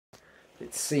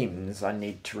it seems I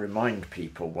need to remind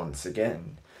people once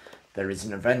again there is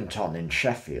an event on in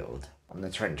Sheffield on the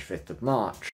 25th of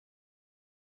March.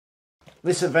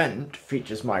 This event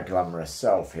features my glamorous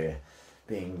self here,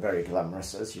 being very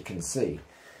glamorous as you can see,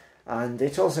 and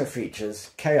it also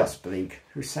features Chaos Bleak,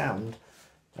 who sound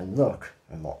and look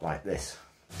a lot like this.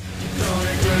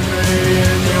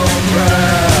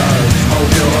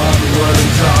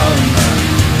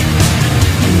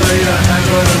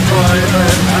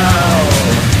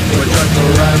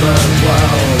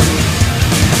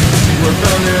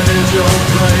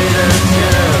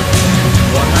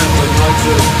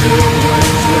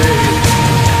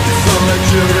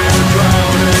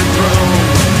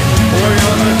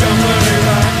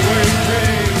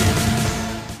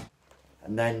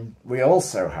 And then we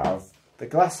also have the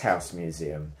Glasshouse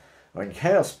Museum, when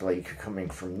Chaos Bleak are coming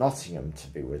from Nottingham to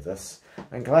be with us,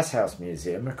 and Glasshouse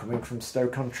Museum are coming from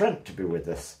Stoke-on-Trent to be with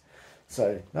us.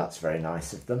 So that's very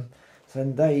nice of them. So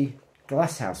they,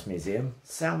 Glasshouse Museum,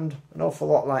 sound an awful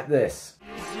lot like this.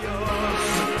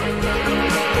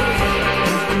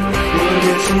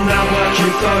 It's not what you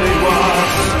thought it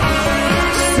was.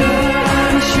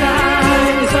 Sun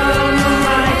shines on the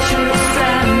righteous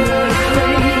and the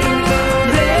clean.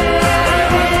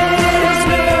 There is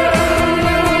no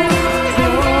room for you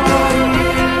and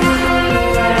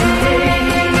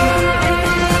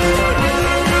me.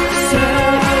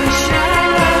 Sun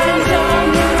shines on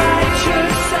the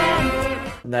righteous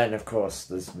And then of course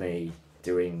there's me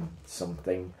doing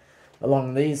something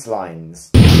along these lines.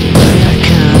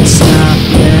 Can't stop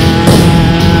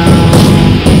now.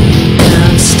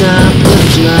 Can't stop the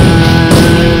flood.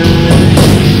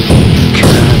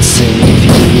 Can't save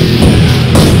you.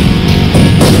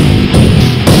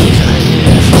 Even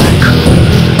if I could.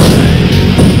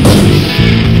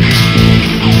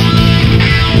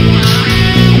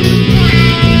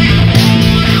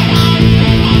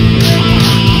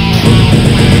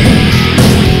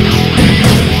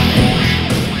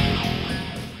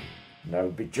 I'll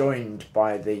be joined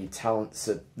by the talents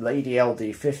of Lady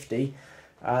LD50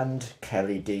 and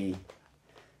Kelly D.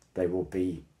 They will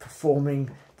be performing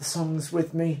the songs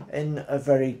with me in a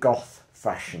very goth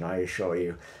fashion, I assure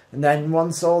you. And then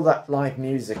once all that live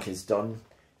music is done,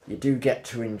 you do get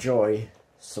to enjoy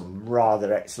some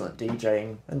rather excellent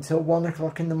DJing until 1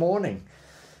 o'clock in the morning.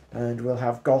 And we'll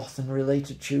have goth and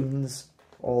related tunes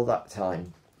all that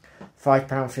time.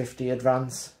 £5.50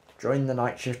 advance,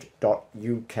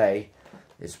 jointhenightshift.uk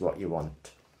is what you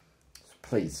want. So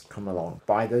please come along,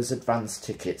 buy those advance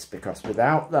tickets, because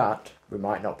without that we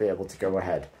might not be able to go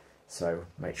ahead, so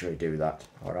make sure you do that.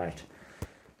 Alright.